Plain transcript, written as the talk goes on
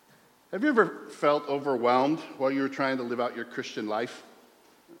Have you ever felt overwhelmed while you were trying to live out your Christian life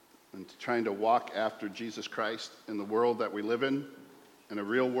and trying to walk after Jesus Christ in the world that we live in a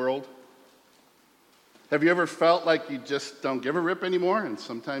real world? Have you ever felt like you just don't give a rip anymore? And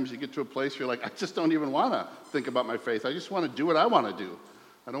sometimes you get to a place where you're like, I just don't even want to think about my faith. I just want to do what I want to do.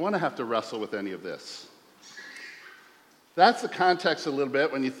 I don't want to have to wrestle with any of this. That's the context a little bit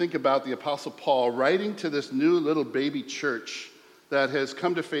when you think about the Apostle Paul writing to this new little baby church that has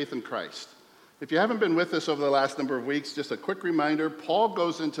come to faith in Christ. If you haven't been with us over the last number of weeks, just a quick reminder, Paul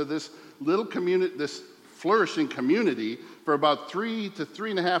goes into this little community, this flourishing community for about 3 to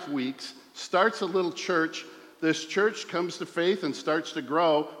 3.5 weeks, starts a little church. This church comes to faith and starts to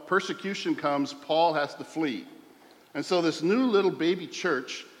grow. Persecution comes, Paul has to flee. And so this new little baby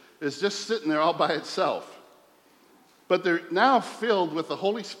church is just sitting there all by itself. But they're now filled with the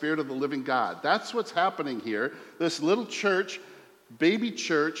Holy Spirit of the living God. That's what's happening here. This little church, baby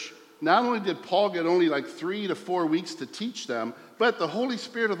church, not only did Paul get only like 3 to 4 weeks to teach them, but the Holy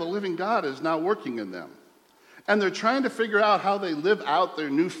Spirit of the living God is now working in them. And they're trying to figure out how they live out their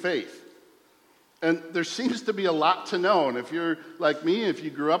new faith. And there seems to be a lot to know. And if you're like me, if you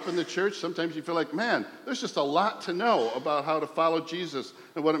grew up in the church, sometimes you feel like, man, there's just a lot to know about how to follow Jesus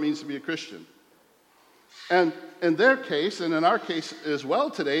and what it means to be a Christian. And in their case, and in our case as well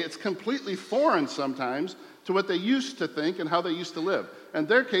today, it's completely foreign sometimes to what they used to think and how they used to live. And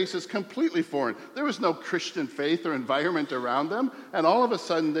their case is completely foreign. There was no Christian faith or environment around them, and all of a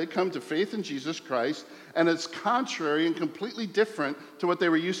sudden they come to faith in Jesus Christ, and it's contrary and completely different to what they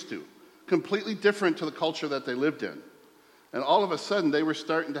were used to, completely different to the culture that they lived in. And all of a sudden they were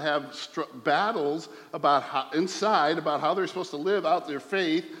starting to have battles about how they're supposed to live out their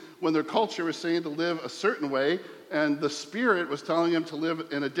faith when their culture was saying to live a certain way, and the Spirit was telling them to live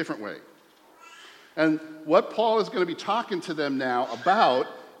in a different way. And what Paul is going to be talking to them now about,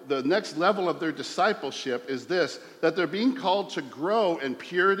 the next level of their discipleship, is this, that they're being called to grow in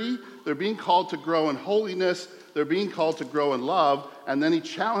purity, they're being called to grow in holiness, they're being called to grow in love, and then he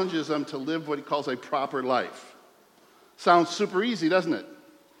challenges them to live what he calls a proper life. Sounds super easy, doesn't it?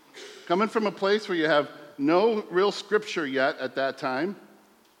 Coming from a place where you have no real scripture yet at that time,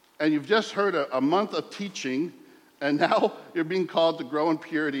 and you've just heard a month of teaching, and now you're being called to grow in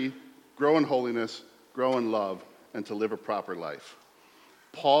purity, grow in holiness, grow in love, and to live a proper life.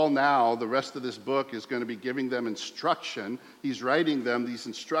 Paul now, the rest of this book, is going to be giving them instruction. He's writing them these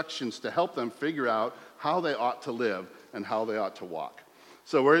instructions to help them figure out how they ought to live and how they ought to walk.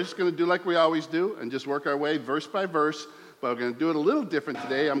 So we're just going to do like we always do and just work our way verse by verse, but we're going to do it a little different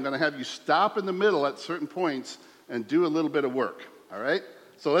today. I'm going to have you stop in the middle at certain points and do a little bit of work, all right?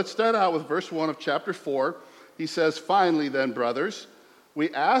 So let's start out with verse 1 of chapter 4. He says, "Finally then, brothers, we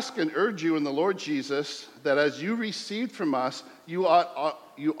ask and urge you in the Lord Jesus that as you received from us, you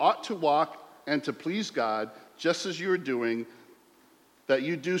ought to walk and to please God, just as you are doing, that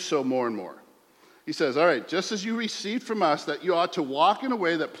you do so more and more." He says, all right, just as you received from us, that you ought to walk in a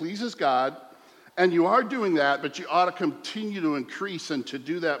way that pleases God, and you are doing that, but you ought to continue to increase and to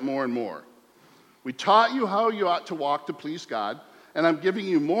do that more and more. We taught you how you ought to walk to please God, and I'm giving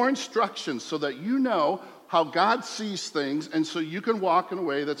you more instructions so that you know how God sees things, and so you can walk in a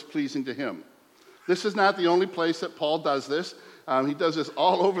way that's pleasing to him. This is not the only place that Paul does this. He does this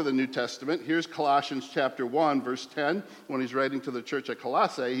all over the New Testament. Here's Colossians chapter 1, verse 10. When he's writing to the church at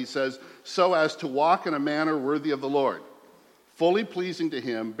Colossae, he says, "So as to walk in a manner worthy of the Lord, fully pleasing to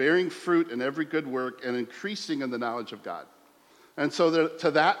him, bearing fruit in every good work, and increasing in the knowledge of God." And so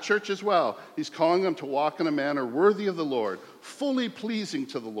to that church as well, he's calling them to walk in a manner worthy of the Lord, fully pleasing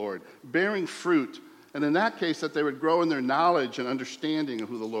to the Lord, bearing fruit. And in that case, that they would grow in their knowledge and understanding of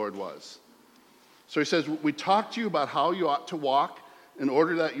who the Lord was. So he says, we talked to you about how you ought to walk in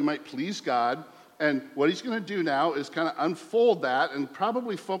order that you might please God. And what he's going to do now is kind of unfold that and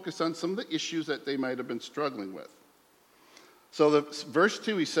probably focus on some of the issues that they might have been struggling with. So verse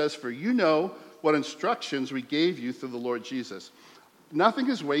 2, he says, "For you know what instructions we gave you through the Lord Jesus." Nothing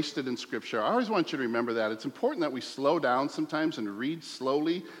is wasted in Scripture. I always want you to remember that. It's important that we slow down sometimes and read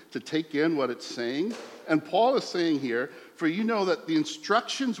slowly to take in what it's saying. And Paul is saying here, for you know that the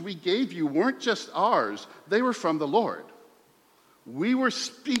instructions we gave you weren't just ours. They were from the Lord. We were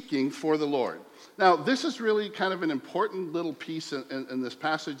speaking for the Lord. Now, this is really kind of an important little piece in this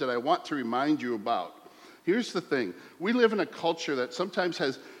passage that I want to remind you about. Here's the thing. We live in a culture that sometimes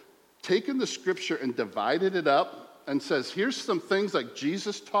has taken the Scripture and divided it up and says, here's some things like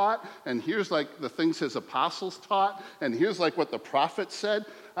Jesus taught, and here's like the things his apostles taught, and here's like what the prophet said.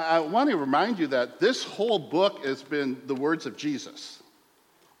 I want to remind you that this whole book has been the words of Jesus.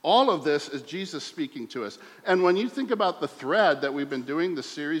 All of this is Jesus speaking to us. And when you think about the thread that we've been doing the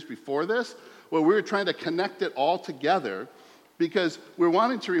series before this, well, we were trying to connect it all together because we're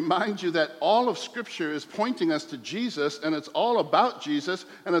wanting to remind you that all of Scripture is pointing us to Jesus, and it's all about Jesus,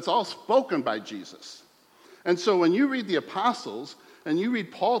 and it's all spoken by Jesus. And so when you read the apostles and you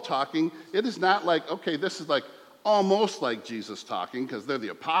read Paul talking, it is not like, okay, this is like almost like Jesus talking because they're the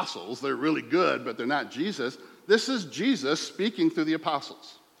apostles. They're really good, but they're not Jesus. This is Jesus speaking through the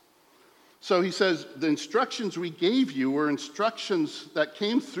apostles. So he says, the instructions we gave you were instructions that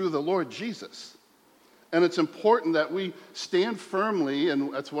came through the Lord Jesus. And it's important that we stand firmly,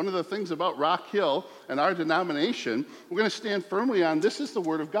 and that's one of the things about Rock Hill and our denomination. We're going to stand firmly on this is the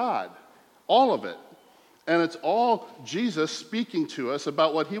Word of God, all of it. And it's all Jesus speaking to us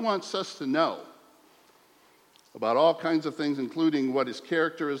about what he wants us to know, about all kinds of things, including what his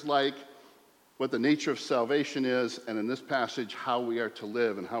character is like, what the nature of salvation is, and in this passage, how we are to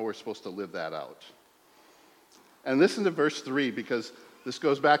live and how we're supposed to live that out. And listen to verse 3, because this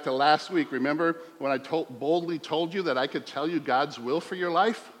goes back to last week. Remember when I boldly told you that I could tell you God's will for your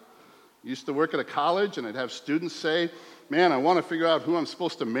life? I used to work at a college, and I'd have students say, man, I want to figure out who I'm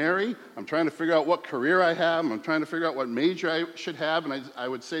supposed to marry. I'm trying to figure out what career I have. I'm trying to figure out what major I should have. And I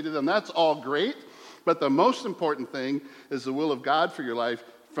would say to them, that's all great, but the most important thing is the will of God for your life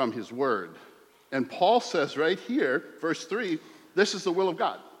from his word. And Paul says right here, verse 3, this is the will of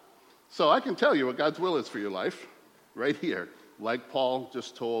God. So I can tell you what God's will is for your life right here, like Paul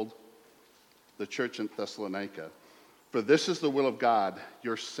just told the church in Thessalonica. For this is the will of God,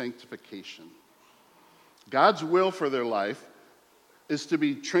 your sanctification. God's will for their life is to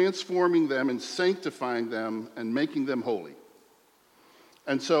be transforming them and sanctifying them and making them holy.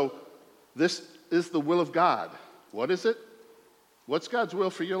 And so this is the will of God. What is it? What's God's will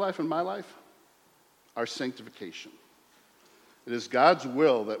for your life and my life? Our sanctification. It is God's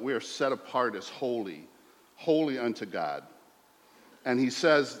will that we are set apart as holy, holy unto God. And he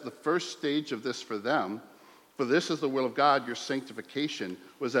says the first stage of this for them, for this is the will of God, your sanctification,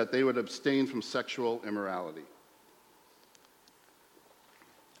 was that they would abstain from sexual immorality.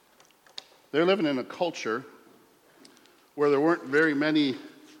 They're living in a culture where there weren't very many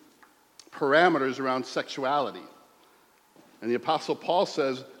parameters around sexuality. And the Apostle Paul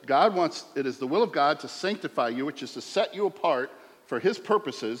says, it is the will of God to sanctify you, which is to set you apart for his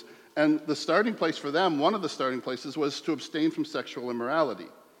purposes. And the starting place for them, one of the starting places, was to abstain from sexual immorality.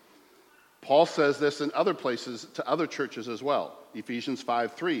 Paul says this in other places to other churches as well. Ephesians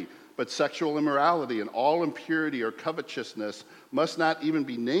 5:3. But sexual immorality and all impurity or covetousness must not even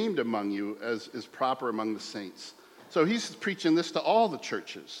be named among you as is proper among the saints. So he's preaching this to all the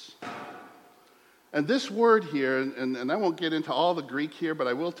churches. And this word here, and I won't get into all the Greek here, but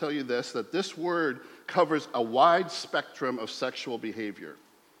I will tell you this, that this word covers a wide spectrum of sexual behavior.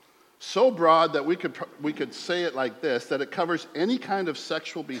 So broad that we could say it like this, that it covers any kind of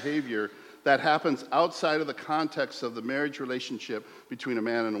sexual behavior that happens outside of the context of the marriage relationship between a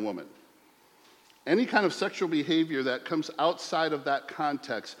man and a woman. Any kind of sexual behavior that comes outside of that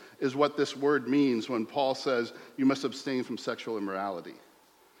context is what this word means when Paul says you must abstain from sexual immorality,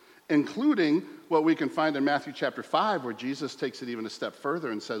 including what we can find in Matthew chapter 5, where Jesus takes it even a step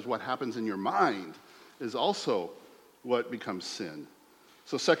further and says what happens in your mind is also what becomes sin.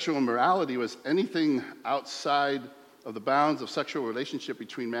 So sexual immorality was anything outside of the bounds of sexual relationship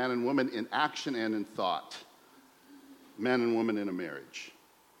between man and woman in action and in thought. Man and woman in a marriage.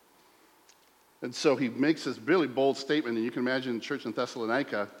 And so he makes this really bold statement, and you can imagine the church in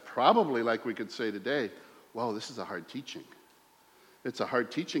Thessalonica, probably like we could say today, wow, this is a hard teaching. It's a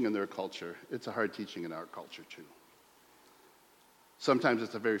hard teaching in their culture. It's a hard teaching in our culture too. Sometimes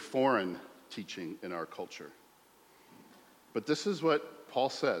it's a very foreign teaching in our culture. But this is what Paul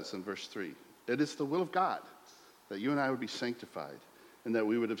says in verse 3. It is the will of God that you and I would be sanctified and that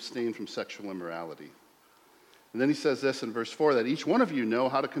we would abstain from sexual immorality. And then he says this in verse 4, that each one of you know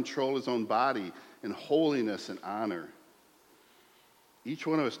how to control his own body in holiness and honor. Each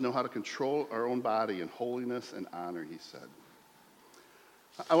one of us know how to control our own body in holiness and honor, he said.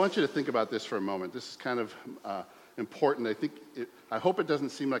 I want you to think about this for a moment. This is kind of important. I hope it doesn't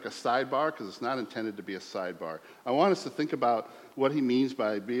seem like a sidebar, because it's not intended to be a sidebar. I want us to think about what he means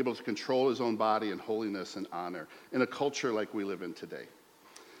by being able to control his own body in holiness and honor in a culture like we live in today.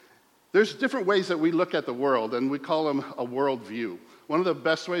 There's different ways that we look at the world, and we call them a worldview. One of the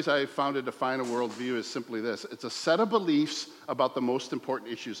best ways I found to define a worldview is simply this. It's a set of beliefs about the most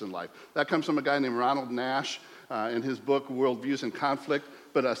important issues in life. That comes from a guy named Ronald Nash in his book, Worldviews in Conflict,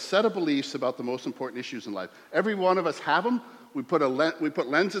 but a set of beliefs about the most important issues in life. Every one of us have them, we put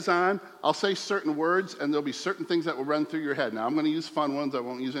lenses on. I'll say certain words, and there'll be certain things that will run through your head. Now, I'm going to use fun ones. I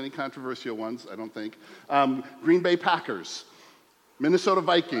won't use any controversial ones, I don't think. Green Bay Packers, Minnesota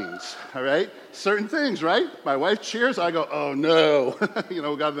Vikings, all right? Certain things, right? My wife cheers, I go, oh, no. We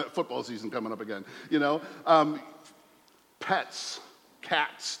got that football season coming up again. Pets,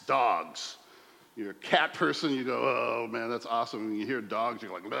 cats, dogs. You're a cat person, you go, oh, man, that's awesome. When you hear dogs,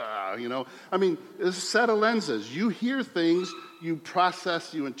 you're like, ah, it's a set of lenses. You hear things, you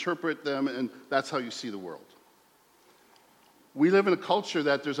process, you interpret them, and that's how you see the world. We live in a culture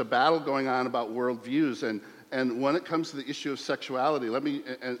that there's a battle going on about worldviews, and when it comes to the issue of sexuality,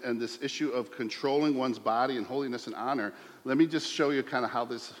 and this issue of controlling one's body and holiness and honor, let me just show you kind of how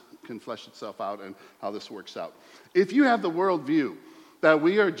this can flesh itself out and how this works out. If you have the worldview that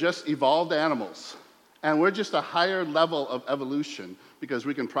we are just evolved animals, and we're just a higher level of evolution because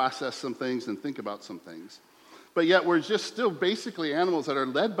we can process some things and think about some things, but yet we're just still basically animals that are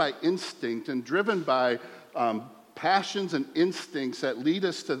led by instinct and driven by passions and instincts that lead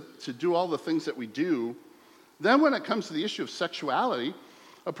us to do all the things that we do, then when it comes to the issue of sexuality,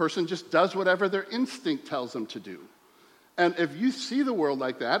 a person just does whatever their instinct tells them to do. And if you see the world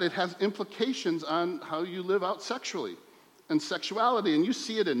like that, it has implications on how you live out sexually and sexuality. And you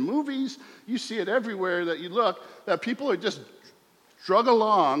see it in movies, you see it everywhere that you look, that people are just drug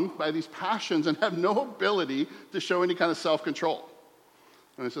along by these passions and have no ability to show any kind of self-control.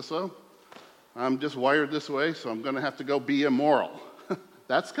 And it's just, well, I'm just wired this way, so I'm going to have to go be immoral.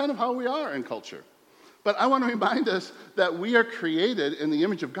 That's kind of how we are in culture. But I want to remind us that we are created in the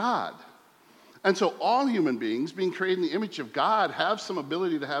image of God. And so all human beings, being created in the image of God, have some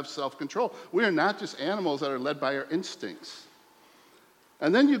ability to have self-control. We are not just animals that are led by our instincts.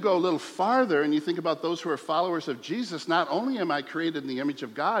 And then you go a little farther and you think about those who are followers of Jesus. Not only am I created in the image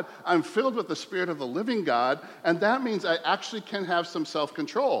of God, I'm filled with the Spirit of the living God, and that means I actually can have some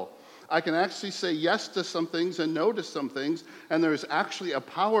self-control. I can actually say yes to some things and no to some things, and there's actually a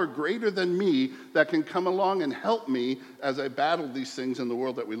power greater than me that can come along and help me as I battle these things in the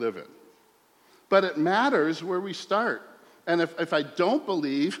world that we live in. But it matters where we start. And if I don't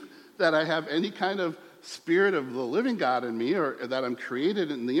believe that I have any kind of Spirit of the living God in me, or that I'm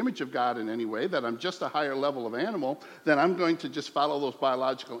created in the image of God in any way, that I'm just a higher level of animal, then I'm going to just follow those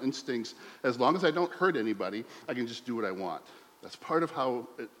biological instincts. As long as I don't hurt anybody, I can just do what I want. That's part of how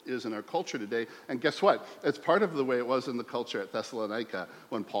it is in our culture today. And guess what? It's part of the way it was in the culture at Thessalonica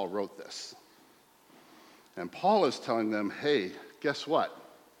when Paul wrote this. And Paul is telling them, hey, guess what?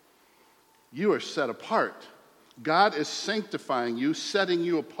 You are set apart. God is sanctifying you, setting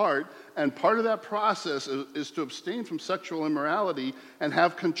you apart, and part of that process is to abstain from sexual immorality and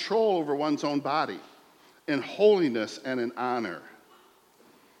have control over one's own body in holiness and in honor.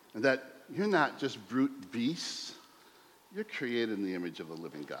 And that you're not just brute beasts, you're created in the image of the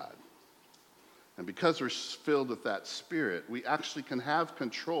living God. And because we're filled with that Spirit, we actually can have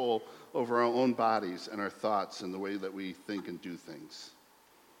control over our own bodies and our thoughts and the way that we think and do things.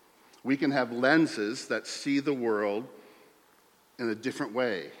 We can have lenses that see the world in a different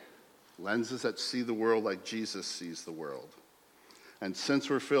way. Lenses that see the world like Jesus sees the world. And since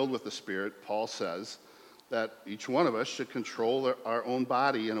we're filled with the Spirit, Paul says that each one of us should control our own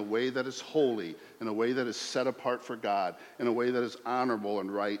body in a way that is holy, in a way that is set apart for God, in a way that is honorable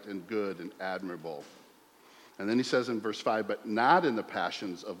and right and good and admirable. And then he says in verse 5, but not in the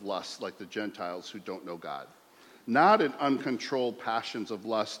passions of lust like the Gentiles who don't know God. Not in uncontrolled passions of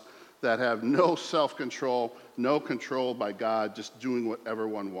lust that have no self-control, no control by God, just doing whatever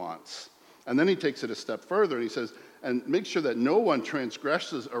one wants. And then he takes it a step further and he says, and make sure that no one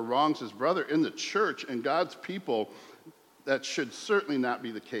transgresses or wrongs his brother in the church and God's people. That should certainly not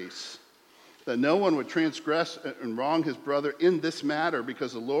be the case. That no one would transgress and wrong his brother in this matter,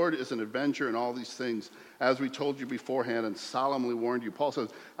 because the Lord is an avenger in all these things, as we told you beforehand and solemnly warned you. Paul says,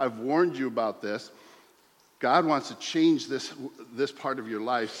 I've warned you about this. God wants to change this part of your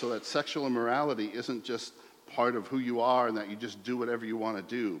life so that sexual immorality isn't just part of who you are and that you just do whatever you want to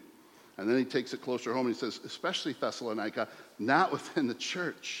do. And then he takes it closer home and he says, especially Thessalonica, not within the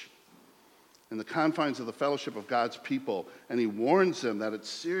church, in the confines of the fellowship of God's people. And he warns them that it's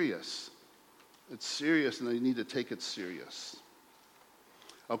serious. It's serious and they need to take it serious.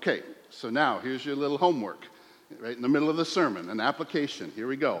 Okay, so now here's your little homework, right in the middle of the sermon, an application. Here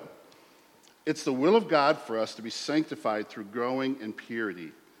we go. It's the will of God for us to be sanctified through growing in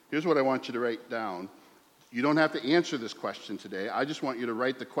purity. Here's what I want you to write down. You don't have to answer this question today. I just want you to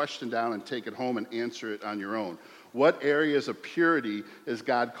write the question down and take it home and answer it on your own. What areas of purity is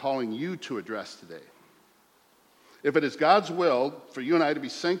God calling you to address today? If it is God's will for you and I to be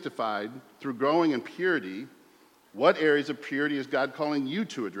sanctified through growing in purity, What areas of purity is God calling you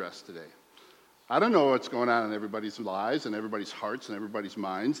to address today? I don't know what's going on in everybody's lives and everybody's hearts and everybody's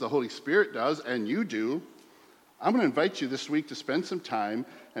minds. The Holy Spirit does, and you do. I'm going to invite you this week to spend some time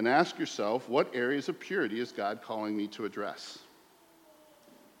and ask yourself, what areas of purity is God calling me to address?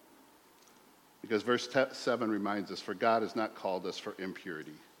 Because verse 7 reminds us, for God has not called us for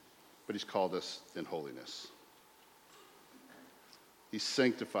impurity, but he's called us in holiness. He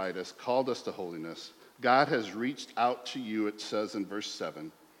sanctified us, called us to holiness. God has reached out to you, it says in verse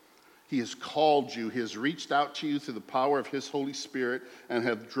 7. He has called you. He has reached out to you through the power of his Holy Spirit and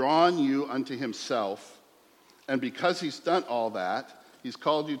have drawn you unto himself. And because he's done all that, he's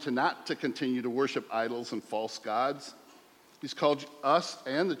called you to not to continue to worship idols and false gods. He's called us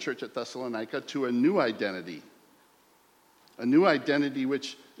and the church at Thessalonica to a new identity. A new identity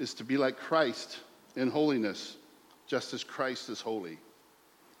which is to be like Christ in holiness, just as Christ is holy.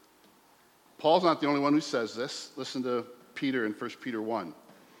 Paul's not the only one who says this. Listen to Peter in 1 Peter 1.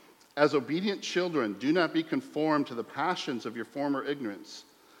 As obedient children, do not be conformed to the passions of your former ignorance.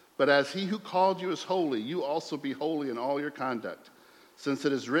 But as he who called you is holy, you also be holy in all your conduct. Since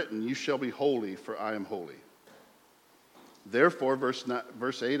it is written, you shall be holy, for I am holy. Therefore, verse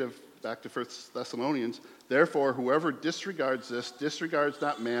 8 of back to 1 Thessalonians, therefore, whoever disregards this, disregards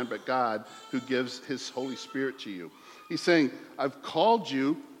not man, but God, who gives his Holy Spirit to you. He's saying, I've called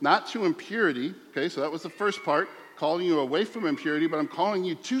you not to impurity. Okay, so that was the first part. Calling you away from impurity, but I'm calling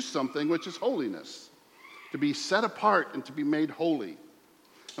you to something which is holiness, to be set apart and to be made holy.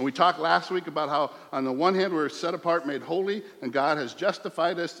 And we talked last week about how on the one hand we're set apart, made holy, and God has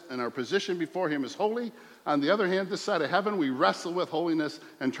justified us and our position before him is holy. On the other hand, this side of heaven, we wrestle with holiness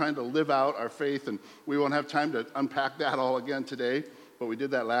and trying to live out our faith, and we won't have time to unpack that all again today, but we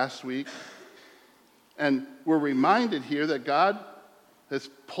did that last week. And we're reminded here that God has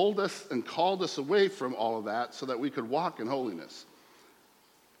pulled us and called us away from all of that so that we could walk in holiness.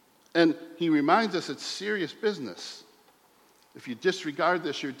 And he reminds us it's serious business. If you disregard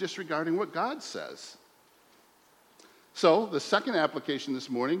this, you're disregarding what God says. So the second application this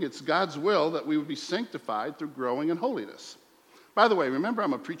morning, it's God's will that we would be sanctified through growing in holiness. By the way, remember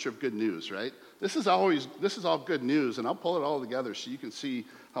I'm a preacher of good news, right? This is all good news, and I'll pull it all together so you can see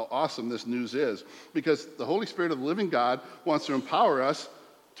how awesome this news is. Because the Holy Spirit of the living God wants to empower us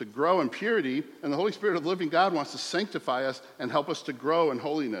to grow in purity, and the Holy Spirit of the living God wants to sanctify us and help us to grow in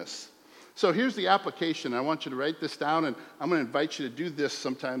holiness. So here's the application. I want you to write this down, and I'm going to invite you to do this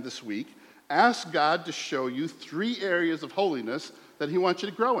sometime this week. Ask God to show you 3 areas of holiness that he wants you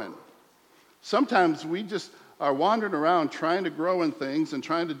to grow in. Sometimes we just are wandering around trying to grow in things and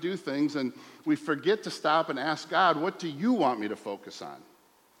trying to do things, and we forget to stop and ask God, what do you want me to focus on?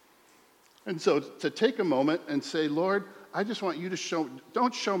 And so to take a moment and say, Lord, I just want you to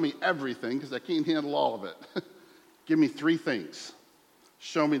don't show me everything because I can't handle all of it. Give me 3 things.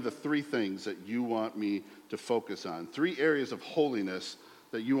 Show me the 3 things that you want me to focus on. 3 areas of holiness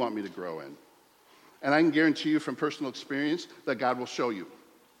that you want me to grow in. And I can guarantee you from personal experience that God will show you.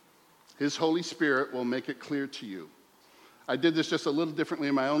 His Holy Spirit will make it clear to you. I did this just a little differently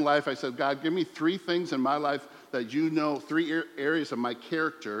in my own life. I said, God, give me 3 things in my life that you know, 3 areas of my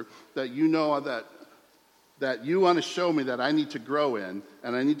character that you know that you want to show me that I need to grow in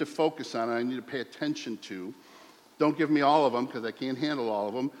and I need to focus on and I need to pay attention to. Don't give me all of them because I can't handle all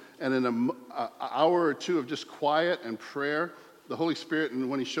of them. And in an hour or 2 of just quiet and prayer, the Holy Spirit, and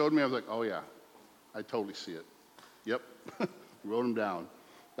when he showed me, I was like, oh yeah, I totally see it. Yep, wrote them down.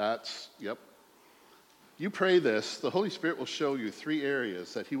 Yep. You pray this, the Holy Spirit will show you 3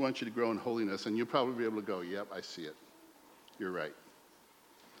 areas that he wants you to grow in holiness, and you'll probably be able to go, yep, I see it. You're right.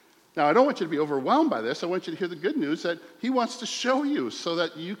 Now, I don't want you to be overwhelmed by this. I want you to hear the good news that he wants to show you so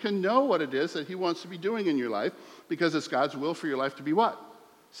that you can know what it is that he wants to be doing in your life, because it's God's will for your life to be what?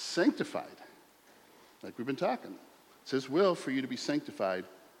 Sanctified. Like we've been talking. It's his will for you to be sanctified,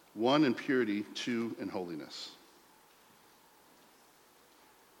 1, in purity, 2, in holiness.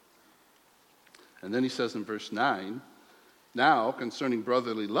 And then he says in verse 9, now concerning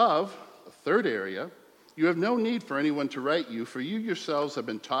brotherly love, a 3rd area, you have no need for anyone to write you, for you yourselves have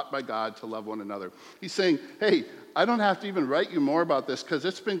been taught by God to love one another. He's saying, hey, I don't have to even write you more about this because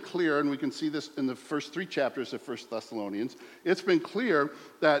it's been clear, and we can see this in the first 3 chapters of 1 Thessalonians. It's been clear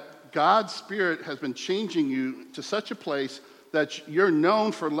that God's Spirit has been changing you to such a place that you're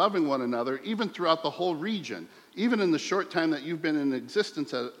known for loving one another, even throughout the whole region. Even in the short time that you've been in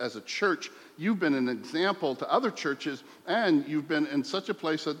existence as a church, you've been an example to other churches, and you've been in such a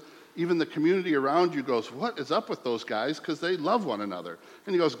place that even the community around you goes, what is up with those guys? Because they love one another.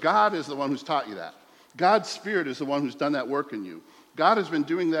 And he goes, God is the one who's taught you that. God's Spirit is the one who's done that work in you. God has been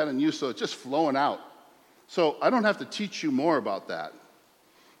doing that in you, so it's just flowing out. So I don't have to teach you more about that.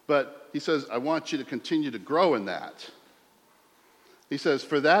 But he says, I want you to continue to grow in that. He says,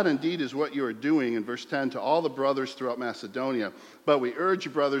 for that indeed is what you are doing, in verse 10, to all the brothers throughout Macedonia. But we urge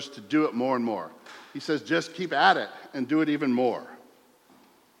you, brothers, to do it more and more. He says, just keep at it and do it even more.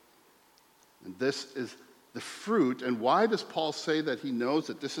 And this is the fruit. And why does Paul say that he knows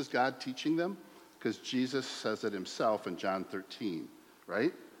that this is God teaching them? Because Jesus says it himself in John 13,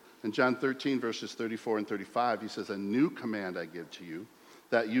 right? In John 13, verses 34 and 35, he says, a new command I give to you,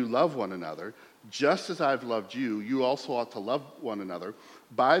 that you love one another. Just as I've loved you, you also ought to love one another.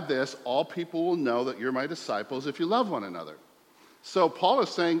 By this, all people will know that you're my disciples if you love one another. So Paul is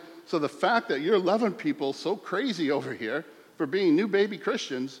saying, so the fact that you're loving people so crazy over here for being new baby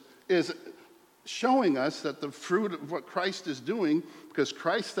Christians is showing us that the fruit of what Christ is doing, because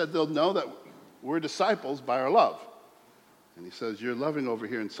Christ said they'll know that we're disciples by our love. And he says, you're loving over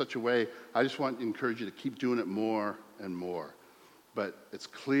here in such a way, I just want to encourage you to keep doing it more and more. But it's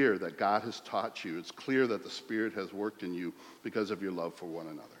clear that God has taught you. It's clear that the Spirit has worked in you because of your love for one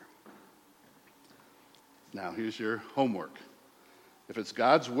another. Now, here's your homework. If it's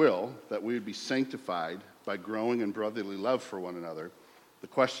God's will that we would be sanctified by growing in brotherly love for one another, the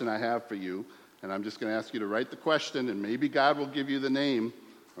question I have for you, and I'm just going to ask you to write the question, and maybe God will give you the name,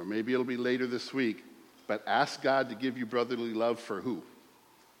 or maybe it'll be later this week, but ask God to give you brotherly love for who?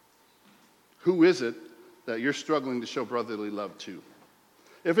 Who is it that you're struggling to show brotherly love to?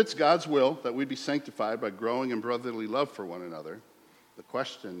 If it's God's will that we be sanctified by growing in brotherly love for one another, the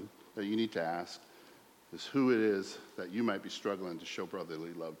question that you need to ask is who it is that you might be struggling to show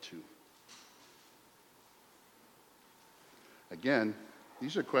brotherly love to. Again,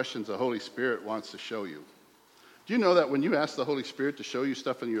 these are questions the Holy Spirit wants to show you. Do you know that when you ask the Holy Spirit to show you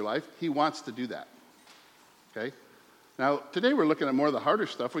stuff in your life, he wants to do that? Okay? Now, today we're looking at more of the harder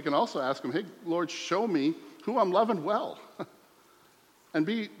stuff. We can also ask him, hey, Lord, show me who I'm loving well. And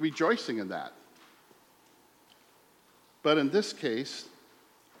be rejoicing in that. But in this case,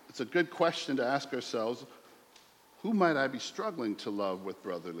 it's a good question to ask ourselves, who might I be struggling to love with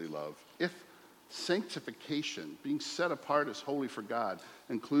brotherly love? If sanctification, being set apart as holy for God,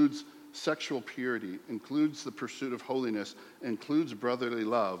 includes sexual purity, includes the pursuit of holiness, includes brotherly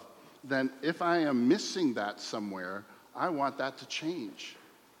love, then if I am missing that somewhere, I want that to change.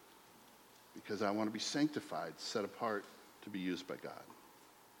 Because I want to be sanctified, set apart to be used by God.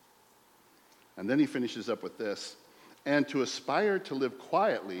 And then he finishes up with this, and to aspire to live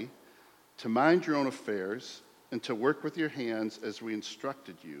quietly, to mind your own affairs, and to work with your hands as we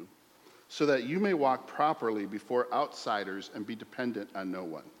instructed you, so that you may walk properly before outsiders and be dependent on no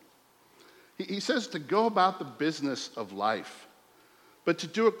one. He says to go about the business of life, but to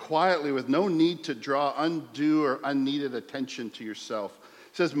do it quietly with no need to draw undue or unneeded attention to yourself.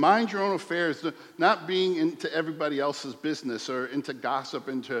 He says, mind your own affairs, not being into everybody else's business or into gossip,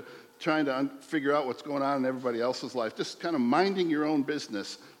 into trying to figure out what's going on in everybody else's life. Just kind of minding your own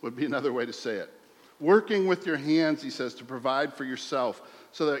business would be another way to say it. Working with your hands, he says, to provide for yourself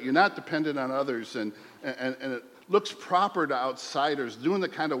so that you're not dependent on others and it looks proper to outsiders, doing the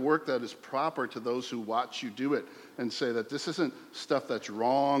kind of work that is proper to those who watch you do it and say that this isn't stuff that's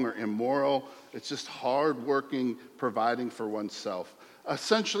wrong or immoral. It's just hard-working, providing for oneself.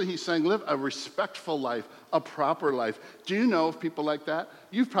 Essentially, he's saying live a respectful life, a proper life. Do you know of people like that?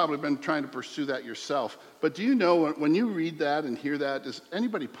 You've probably been trying to pursue that yourself. But do you know when you read that and hear that, does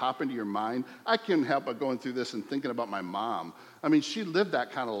anybody pop into your mind? I can't help but going through this and thinking about my mom. I mean, she lived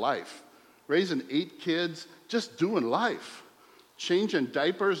that kind of life. Raising 8 kids, just doing life. Changing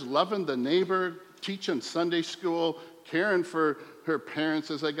diapers, loving the neighbor, teaching Sunday school, caring for her parents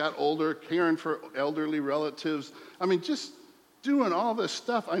as they got older, caring for elderly relatives. I mean, just doing all this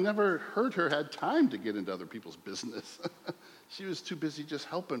stuff. I never heard her had time to get into other people's business. She was too busy just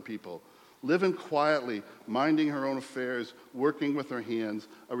helping people, living quietly, minding her own affairs, working with her hands,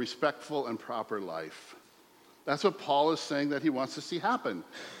 a respectful and proper life. That's what Paul is saying that he wants to see happen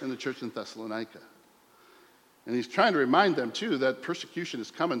in the church in Thessalonica. And he's trying to remind them, too, that persecution is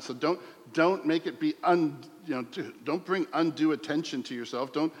coming. So don't make it be, don't bring undue attention to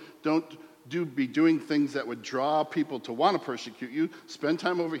yourself. Don't be doing things that would draw people to want to persecute you. Spend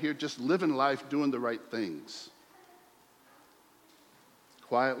time over here just living life, doing the right things.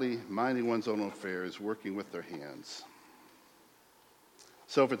 Quietly minding one's own affairs, working with their hands.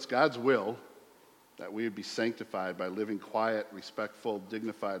 So if it's God's will that we would be sanctified by living quiet, respectful,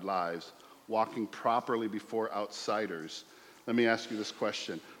 dignified lives, walking properly before outsiders, let me ask you this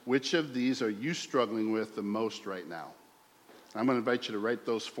question. Which of these are you struggling with the most right now? I'm going to invite you to write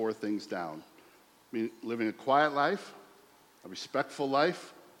those 4 things down. Living a quiet life, a respectful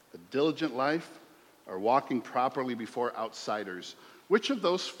life, a diligent life, or walking properly before outsiders. Which of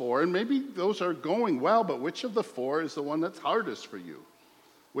those four, and maybe those are going well, but which of the four is the one that's hardest for you?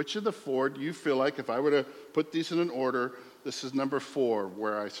 Which of the four do you feel like, if I were to put these in an order, this is number 4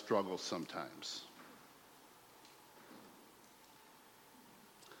 where I struggle sometimes?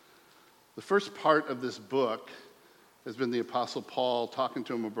 The first part of this book has been the Apostle Paul talking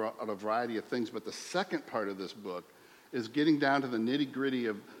to him about a variety of things, but the second part of this book is getting down to the nitty-gritty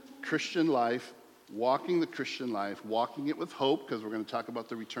of Christian life, walking the Christian life, walking it with hope, because we're going to talk about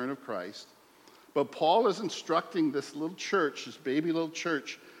the return of Christ. But Paul is instructing this little church, this baby little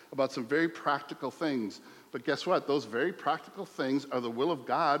church, about some very practical things. But guess what? Those very practical things are the will of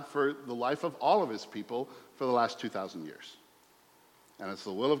God for the life of all of his people for the last 2,000 years. And it's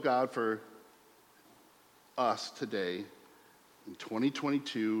the will of God for us today in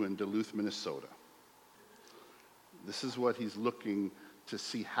 2022 in Duluth, Minnesota. This is what he's looking to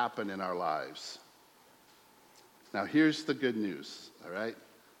see happen in our lives. Now, here's the good news, all right?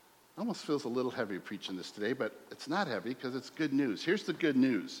 Almost feels a little heavy preaching this today, but it's not heavy because it's good news. Here's the good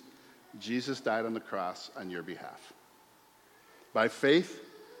news. Jesus died on the cross on your behalf. By faith,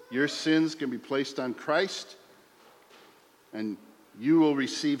 your sins can be placed on Christ, and you will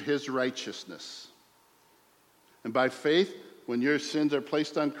receive his righteousness. And by faith, when your sins are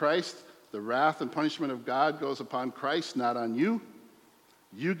placed on Christ, the wrath and punishment of God goes upon Christ, not on you.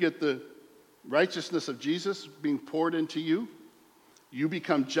 You get the righteousness of Jesus being poured into you. You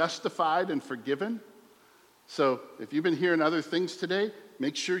become justified and forgiven. So if you've been hearing other things today,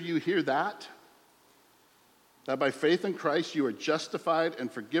 make sure you hear that. That by faith in Christ, you are justified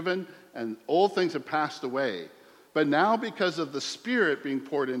and forgiven, and old things have passed away. But now, because of the Spirit being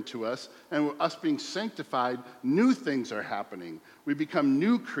poured into us and us being sanctified, new things are happening. We become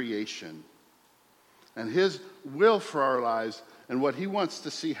new creation. And his will for our lives and what he wants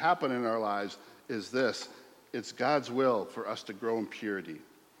to see happen in our lives is this. It's God's will for us to grow in purity,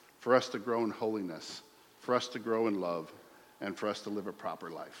 for us to grow in holiness, for us to grow in love, and for us to live a proper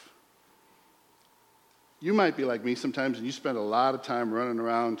life. You might be like me sometimes, and you spend a lot of time running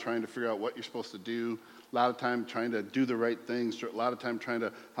around trying to figure out what you're supposed to do, a lot of time trying to do the right things, a lot of time trying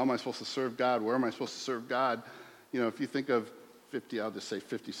to, how am I supposed to serve God? Where am I supposed to serve God? You know, if you think of 50, I'll just say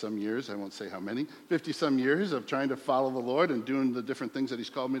 50-some years, I won't say how many, 50-some years of trying to follow the Lord and doing the different things that he's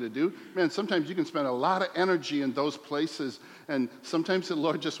called me to do, man, sometimes you can spend a lot of energy in those places, and sometimes the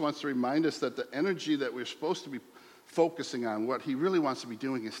Lord just wants to remind us that the energy that we're supposed to be focusing on, what he really wants to be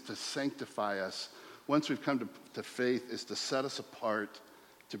doing is to sanctify us. Once we've come to faith, is to set us apart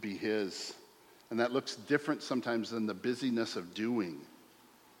to be his. And that looks different sometimes than the busyness of doing.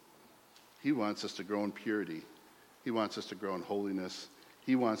 He wants us to grow in purity. He wants us to grow in holiness.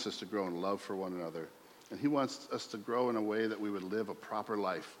 He wants us to grow in love for one another. And he wants us to grow in a way that we would live a proper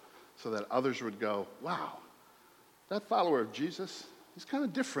life so that others would go, wow, that follower of Jesus, he's kind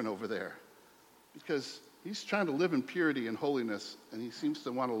of different over there because he's trying to live in purity and holiness, and he seems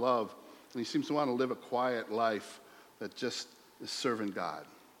to want to love, and he seems to want to live a quiet life that just is serving God.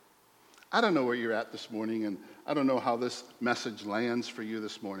 I don't know where you're at this morning, and I don't know how this message lands for you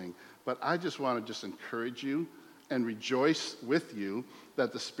this morning, but I just want to encourage you and rejoice with you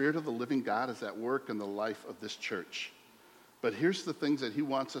that the Spirit of the living God is at work in the life of this church. But here's the things that he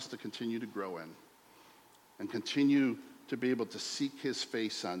wants us to continue to grow in and continue to be able to seek his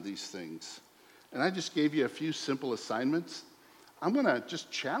face on these things. And I just gave you a few simple assignments. I'm going to just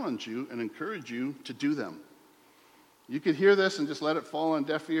challenge you and encourage you to do them. You could hear this and just let it fall on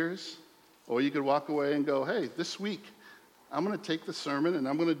deaf ears, or you could walk away and go, hey, this week I'm going to take the sermon and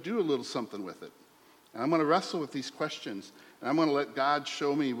I'm going to do a little something with it. And I'm going to wrestle with these questions, and I'm going to let God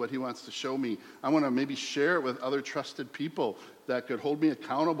show me what he wants to show me. I'm going to maybe share it with other trusted people that could hold me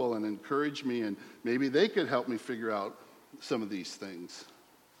accountable and encourage me, and maybe they could help me figure out some of these things.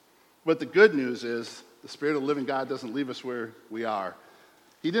 But the good news is the Spirit of the living God doesn't leave us where we are.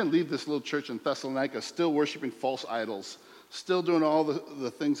 He didn't leave this little church in Thessalonica still worshiping false idols, still doing all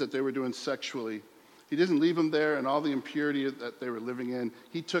the things that they were doing sexually. He didn't leave them there and all the impurity that they were living in.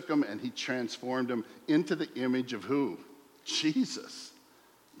 He took them and he transformed them into the image of who? Jesus.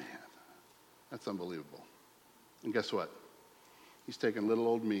 Man, that's unbelievable. And guess what? He's taken little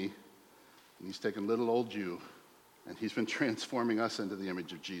old me and he's taken little old you, and he's been transforming us into the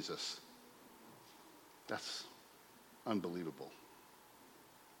image of Jesus. That's unbelievable.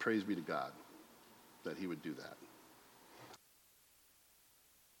 Praise be to God that he would do that.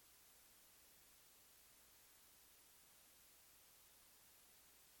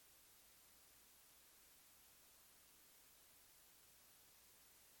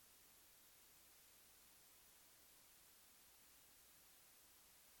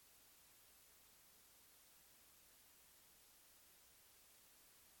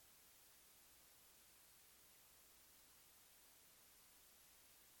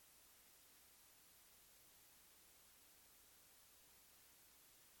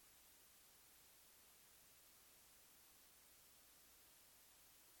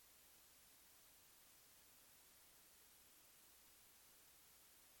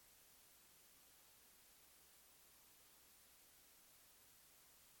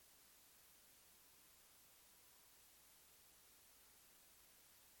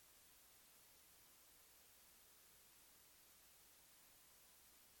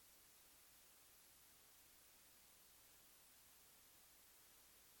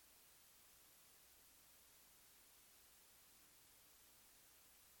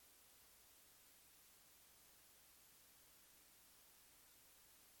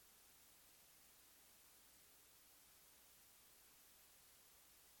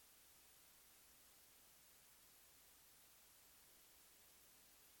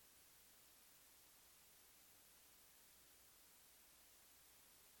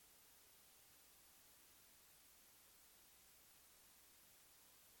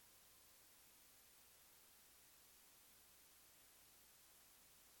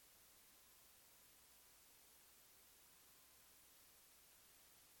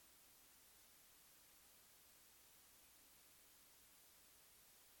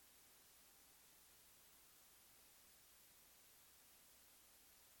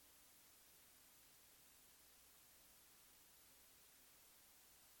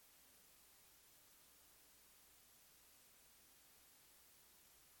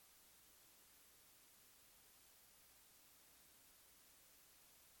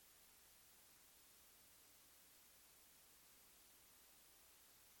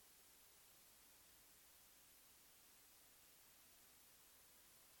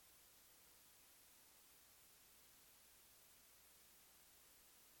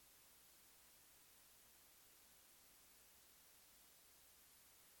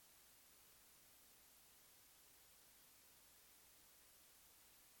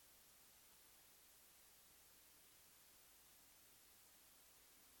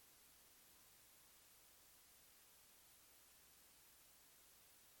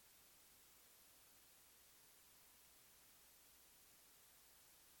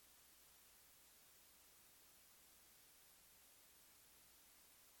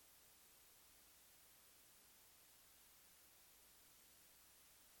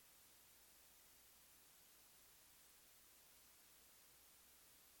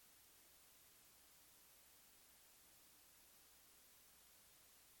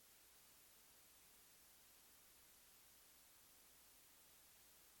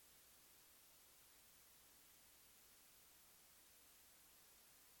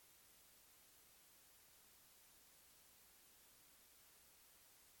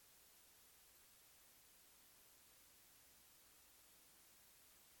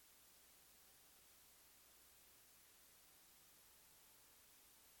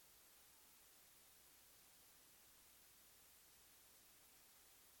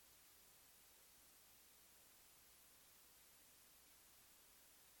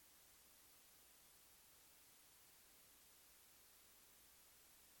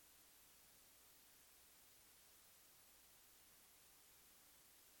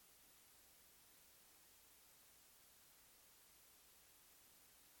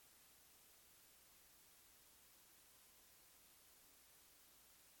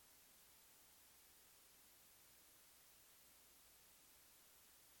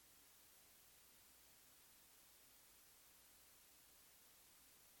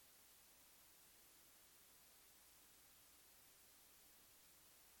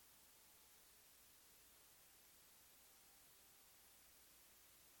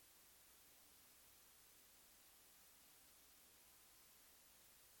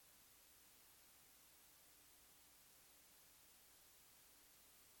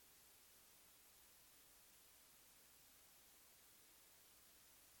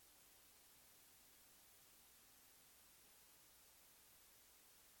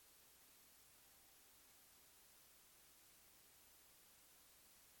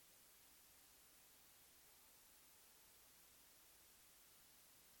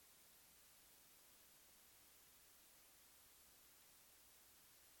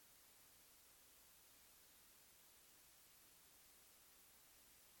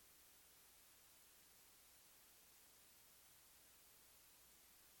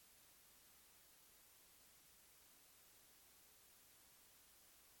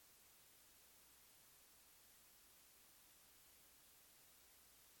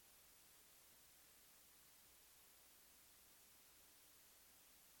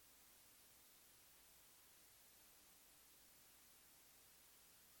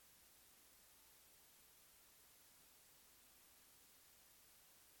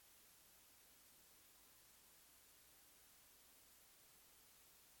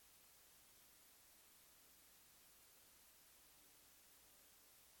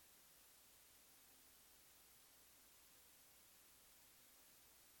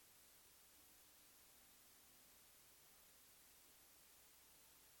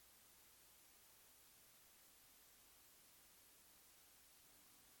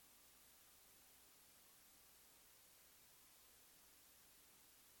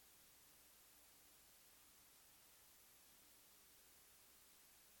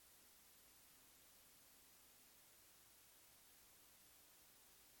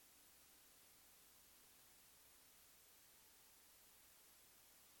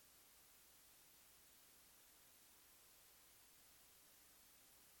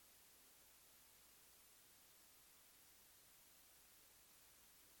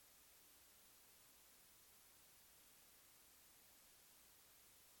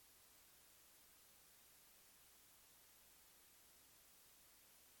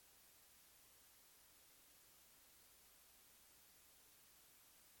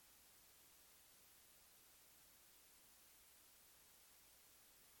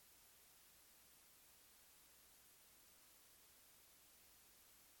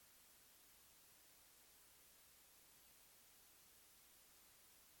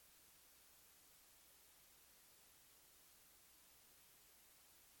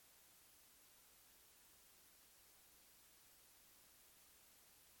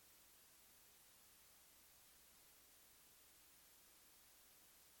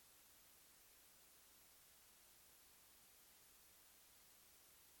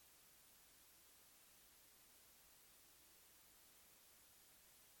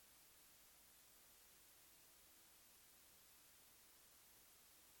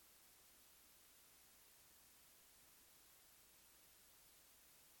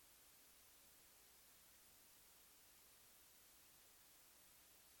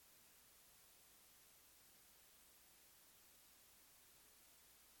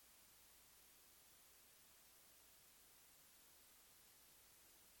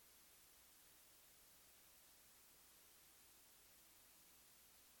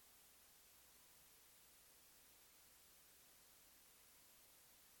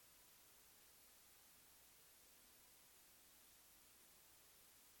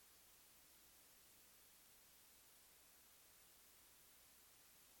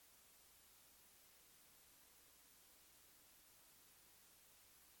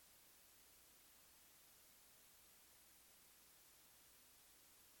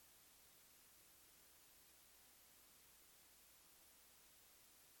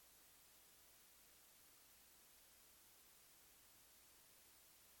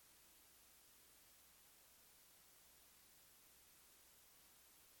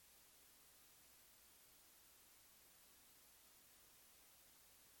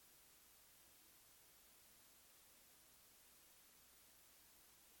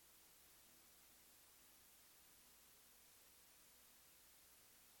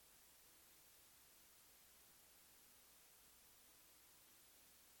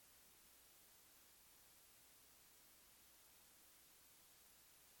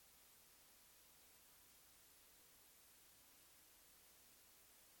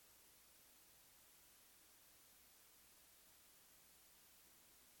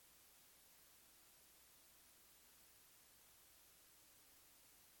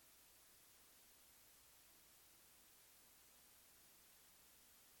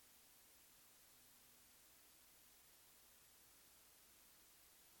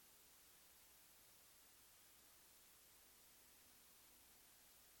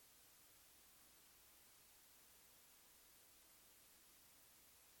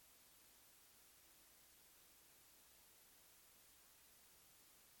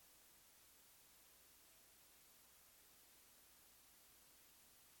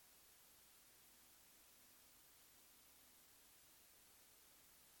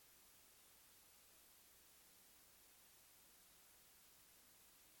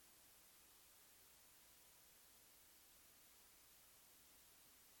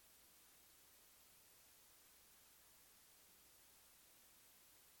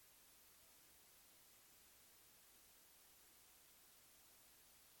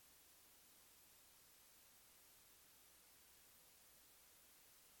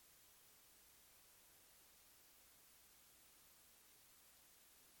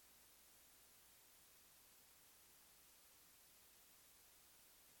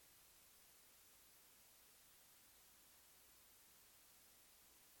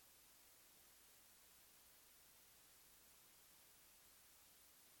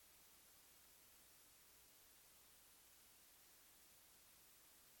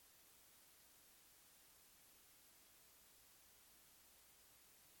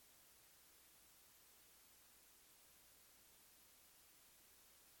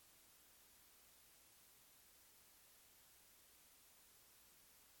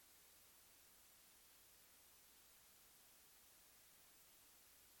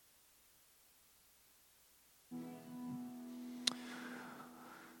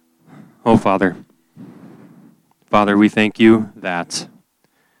 Oh, Father, we thank you that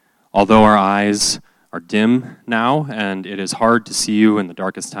although our eyes are dim now and it is hard to see you in the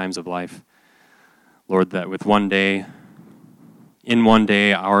darkest times of life, Lord, that in one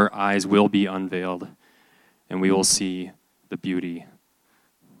day, our eyes will be unveiled and we will see the beauty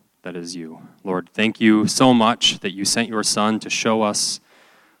that is you. Lord, thank you so much that you sent your Son to show us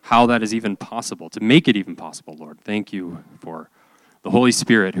how that is even possible, to make it even possible, Lord. Thank you for the Holy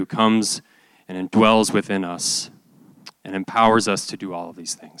Spirit who comes and indwells within us and empowers us to do all of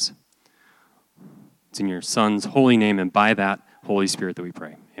these things. It's in your Son's holy name and by that Holy Spirit that we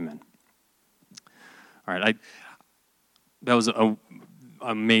pray. Amen. All right, that was an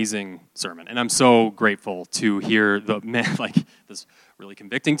amazing sermon, and I'm so grateful to hear this really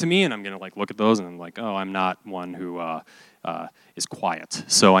convicting to me, and I'm going to look at those and I'm like, oh, I'm not one who is quiet,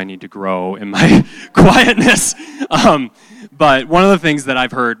 so I need to grow in my quietness. But one of the things that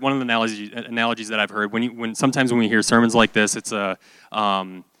I've heard, one of the analogies that I've heard, sometimes when we hear sermons like this, it's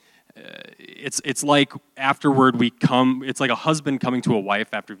like afterward it's like a husband coming to a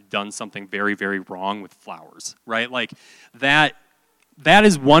wife after you've done something very, very wrong with flowers, right? Like that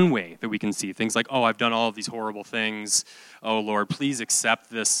is one way that we can see things like, oh, I've done all of these horrible things. Oh, Lord, please accept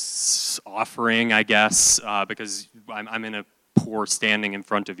this offering, I guess, because I'm in a poor standing in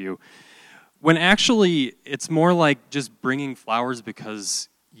front of you. When actually, it's more like just bringing flowers because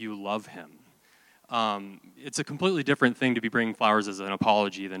you love him. It's a completely different thing to be bringing flowers as an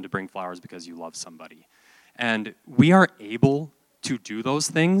apology than to bring flowers because you love somebody. And we are able to do those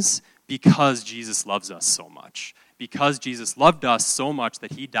things because Jesus loves us so much. Because Jesus loved us so much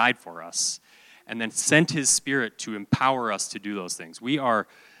that he died for us and then sent his Spirit to empower us to do those things. We are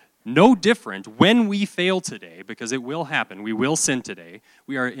no different when we fail today, because it will happen. We will sin today.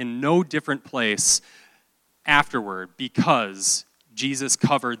 We are in no different place afterward because Jesus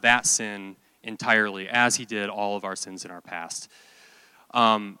covered that sin entirely as he did all of our sins in our past.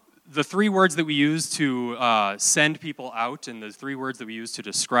 The three words that we use to send people out and the three words that we use to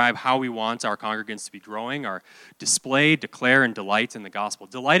describe how we want our congregants to be growing are display, declare, and delight in the gospel.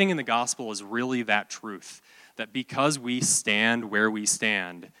 Delighting in the gospel is really that truth, that because we stand where we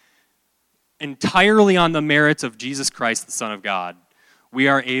stand, entirely on the merits of Jesus Christ, the Son of God, we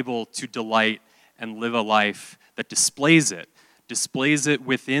are able to delight and live a life that displays it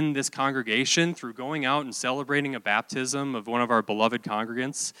within this congregation through going out and celebrating a baptism of one of our beloved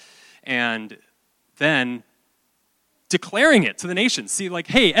congregants, and then declaring it to the nations. See,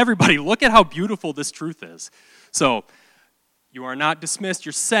 hey, everybody, look at how beautiful this truth is. So you are not dismissed,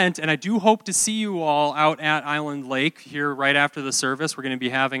 you're sent, and I do hope to see you all out at Island Lake here right after the service. We're going to be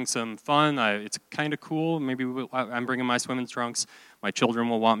having some fun. It's kind of cool. Maybe I'm bringing my swimming trunks. My children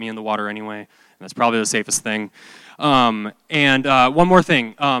will want me in the water anyway, and that's probably the safest thing. And one more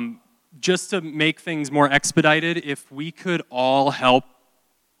thing, just to make things more expedited, if we could all help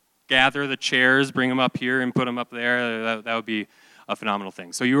gather the chairs, bring them up here and put them up there, that would be a phenomenal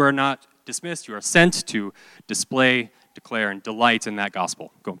thing. So you are not dismissed, you are sent to display, declare, and delight in that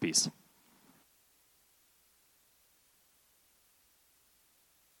gospel. Go in peace.